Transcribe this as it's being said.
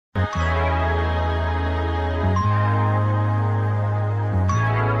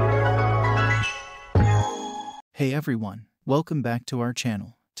Hey everyone, welcome back to our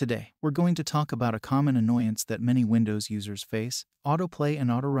channel. Today, we're going to talk about a common annoyance that many Windows users face: autoplay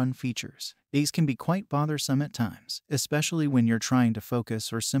and autorun features. These can be quite bothersome at times, especially when you're trying to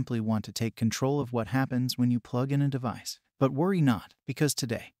focus or simply want to take control of what happens when you plug in a device. But worry not, because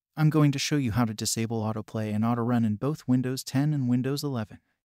today, I'm going to show you how to disable autoplay and autorun in both Windows 10 and Windows 11.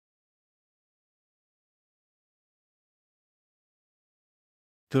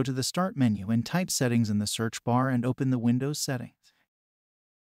 Go to the Start menu and type Settings in the search bar and open the Windows settings.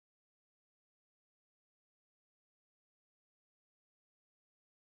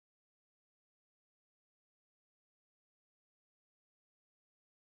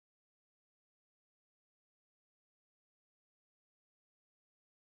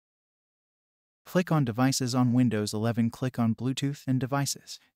 Click on Devices on Windows 11. Click on Bluetooth and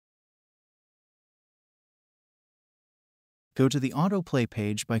Devices. Go to the Autoplay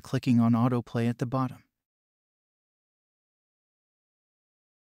page by clicking on Autoplay at the bottom.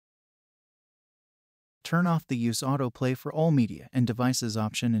 Turn off the Use Autoplay for all media and devices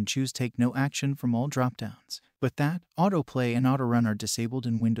option and choose Take No Action from all dropdowns. With that, Autoplay and Autorun are disabled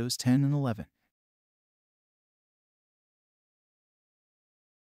in Windows 10 and 11.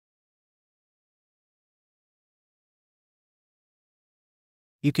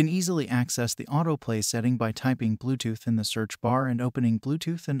 You can easily access the autoplay setting by typing Bluetooth in the search bar and opening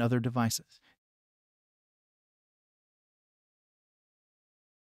Bluetooth and other devices.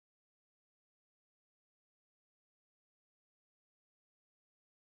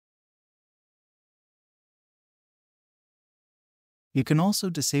 You can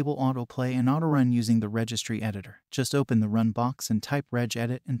also disable autoplay and autorun using the registry editor. Just open the Run box and type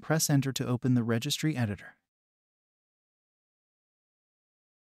regedit and press Enter to open the registry editor.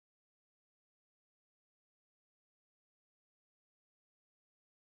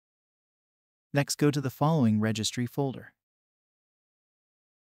 Next, go to the following registry folder.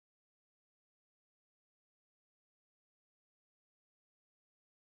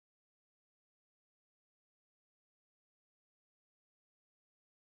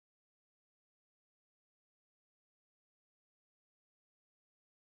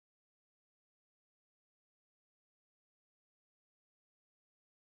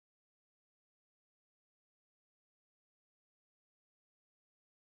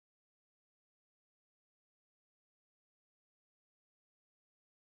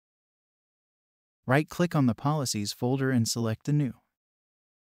 Right-click on the Policies folder and select the New.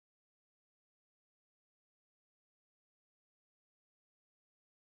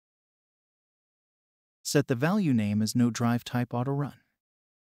 Set the value name as No Drive Type Autorun.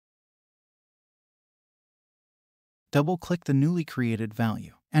 Double-click the newly created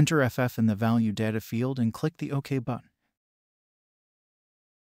value. Enter FF in the Value Data field and click the OK button.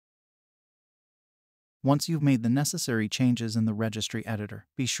 Once you've made the necessary changes in the registry editor,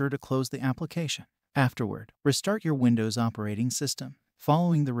 be sure to close the application. Afterward, restart your Windows operating system.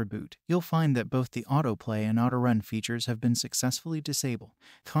 Following the reboot, you'll find that both the autoplay and autorun features have been successfully disabled.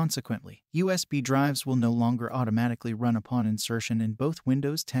 Consequently, USB drives will no longer automatically run upon insertion in both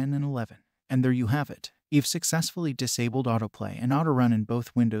Windows 10 and 11. And there you have it. You've successfully disabled autoplay and autorun in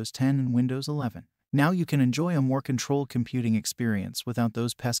both Windows 10 and Windows 11. Now you can enjoy a more controlled computing experience without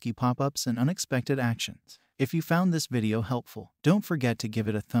those pesky pop-ups and unexpected actions. If you found this video helpful, don't forget to give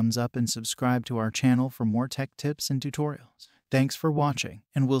it a thumbs up and subscribe to our channel for more tech tips and tutorials. Thanks for watching,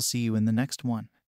 and we'll see you in the next one.